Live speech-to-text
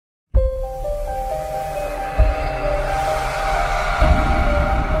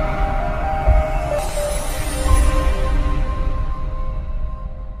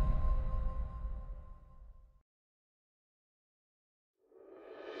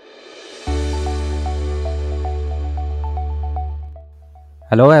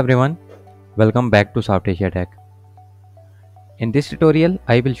Hello everyone, welcome back to South Asia Tech. In this tutorial,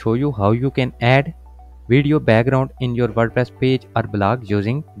 I will show you how you can add video background in your WordPress page or blog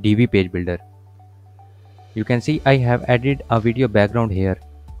using Divi page builder. You can see I have added a video background here.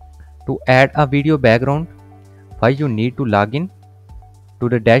 To add a video background, first you need to log in to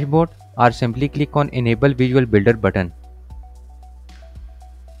the dashboard or simply click on Enable Visual Builder button.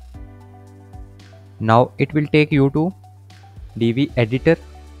 Now it will take you to Divi editor.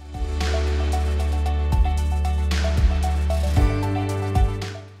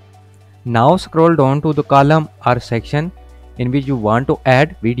 Now scroll down to the column or section in which you want to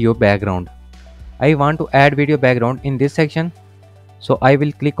add video background. I want to add video background in this section, so I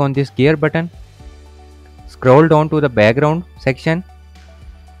will click on this gear button. Scroll down to the background section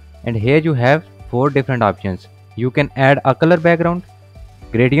and here you have 4 different options. You can add a color background,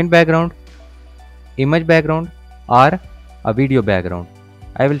 gradient background, image background or a video background.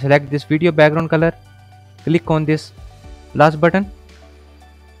 I will select this video background color. Click on this plus button.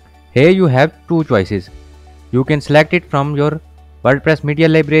 Here you have 2 choices. You can select it from your WordPress media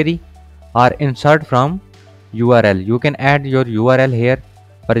library or insert from URL. You can add your URL here.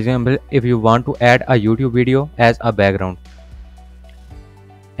 For example, if you want to add a YouTube video as a background.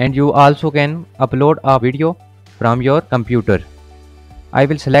 And you also can upload a video from your computer. I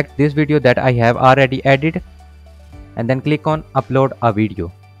will select this video that I have already added and then click on upload a video.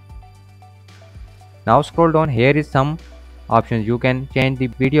 Now scroll down, here is some options. You can change the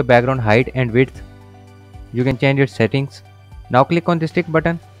video background height and width. You can change its settings. Now click on the tick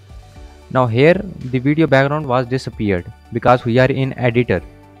button. Now here the video background was disappeared because we are in editor.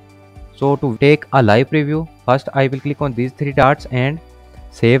 So to take a live preview, first I will click on these 3 dots and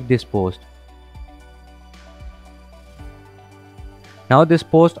save this post. Now this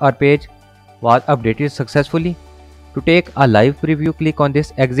post or page was updated successfully. To take a live preview, click on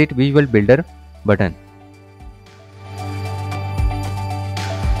this exit visual builder button.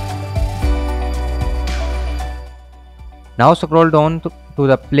 Now scroll down to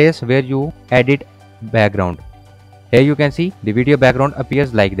the place where you added background. Here you can see the video background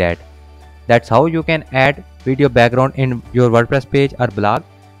appears like that. That's how you can add video background in your WordPress page or blog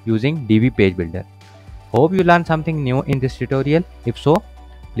using Divi page builder. Hope you learned something new in this tutorial. If so,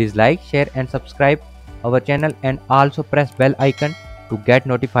 please like, share and subscribe our channel and also press bell icon to get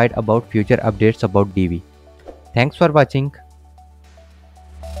notified about future updates about Divi. Thanks for watching.